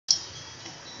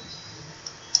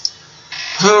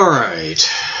Alright.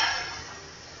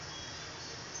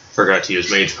 Forgot to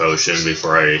use Mage Potion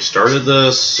before I started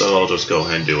this, so I'll just go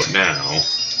ahead and do it now.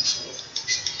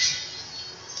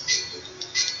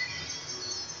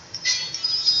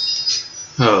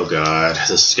 Oh god,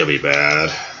 this is gonna be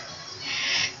bad.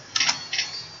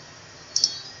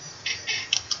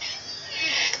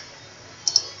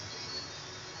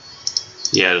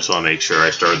 Yeah, I just want to make sure I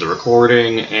started the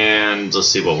recording, and let's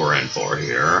see what we're in for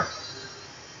here.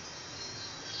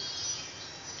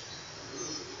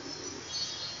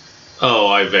 Oh,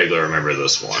 I vaguely remember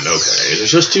this one. Okay,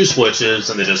 there's just two switches,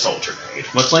 and they just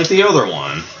alternate, much like the other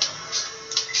one.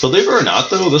 Believe it or not,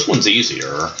 though, this one's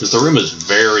easier, because the room is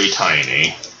very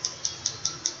tiny.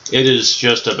 It is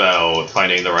just about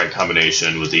finding the right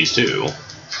combination with these two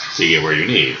to get where you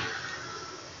need.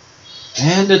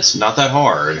 And it's not that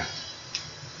hard.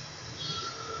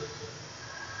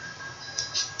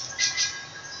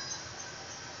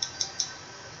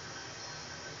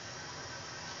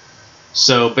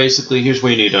 So basically, here's what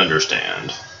you need to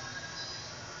understand.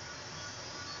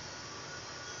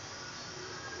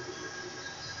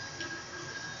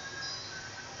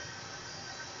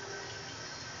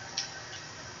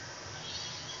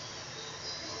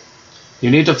 You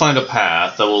need to find a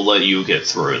path that will let you get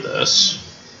through this.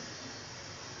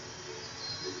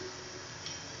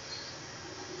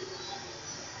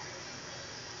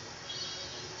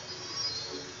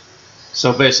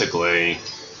 So basically,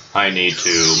 I need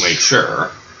to make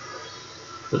sure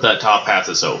that that top path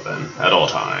is open at all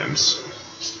times.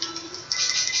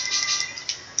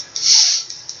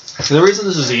 The reason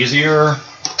this is easier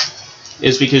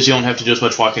is because you don't have to do as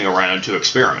much walking around to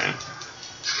experiment.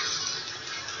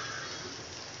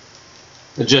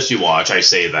 Just you watch, I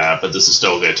say that, but this is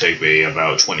still going to take me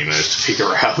about 20 minutes to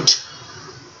figure out.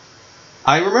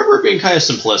 I remember it being kind of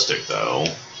simplistic, though.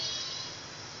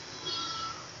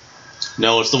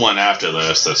 No, it's the one after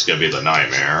this that's going to be the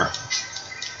nightmare.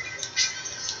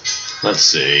 Let's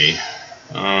see.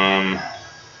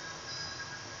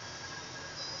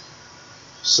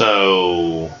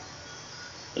 So,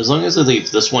 as long as I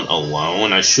leave this one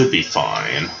alone, I should be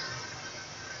fine.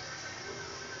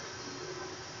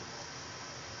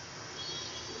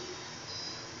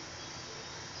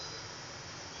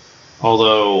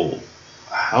 Although,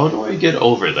 how do I get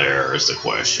over there is the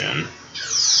question.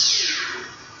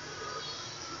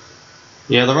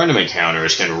 Yeah, the random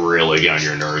encounters can really get on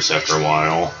your nerves after a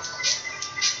while.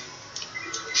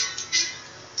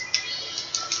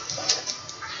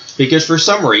 Because for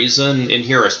some reason, in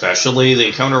here especially, the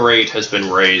encounter rate has been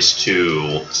raised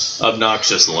to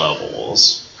obnoxious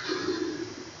levels.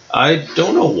 I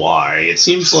don't know why. It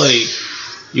seems like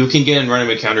you can get in random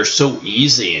encounters so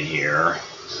easy in here.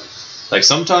 Like,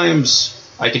 sometimes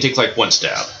I can take, like, one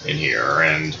step in here,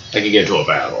 and I can get into a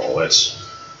battle. It's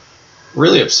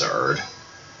really absurd.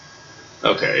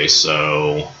 Okay,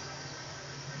 so...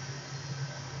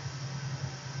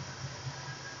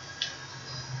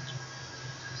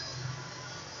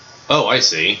 Oh, I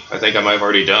see. I think I might have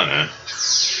already done it.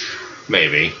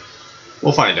 Maybe.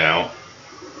 We'll find out.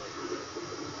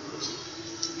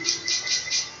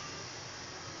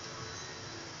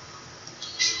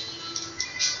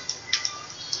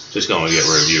 Just gonna get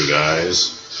rid of you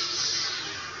guys.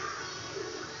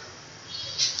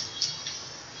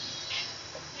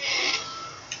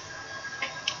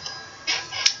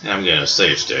 And I'm gonna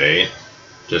save state,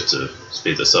 just to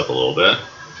speed this up a little bit.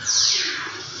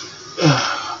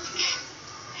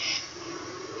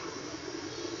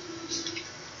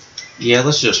 Yeah,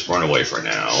 let's just run away for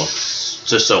now,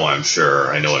 just so I'm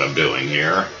sure I know what I'm doing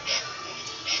here.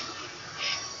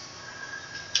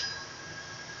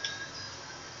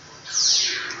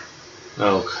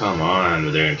 Oh, come on,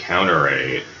 with the encounter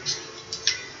rate.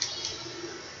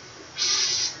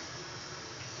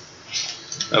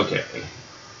 Okay.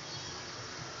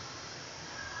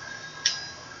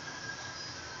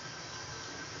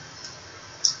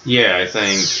 Yeah, I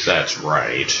think that's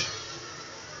right.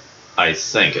 I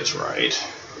think it's right.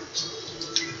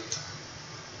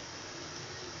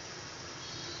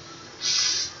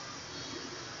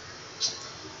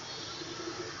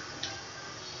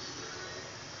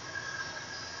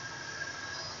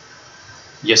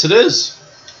 Yes, it is.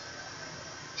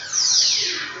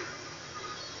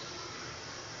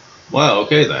 Well,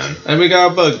 okay then. And we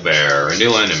got a bugbear, a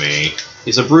new enemy.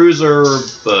 He's a bruiser,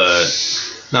 but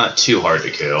not too hard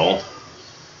to kill.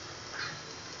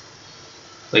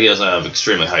 Like, he doesn't have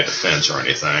extremely high defense or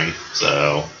anything,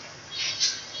 so...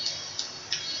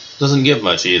 Doesn't give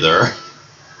much either.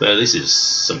 But at least he's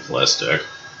simplistic.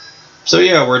 So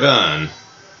yeah, we're done.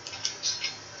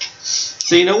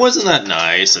 So, you know, wasn't that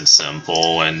nice and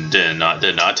simple and did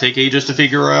not take ages to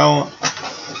figure out?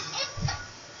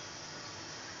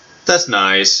 That's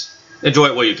nice. Enjoy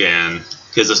it while you can,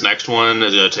 because this next one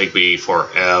is going to take me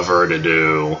forever to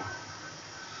do.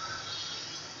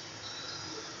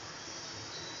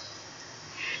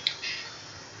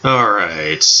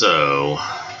 Alright, so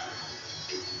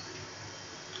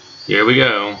here we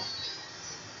go.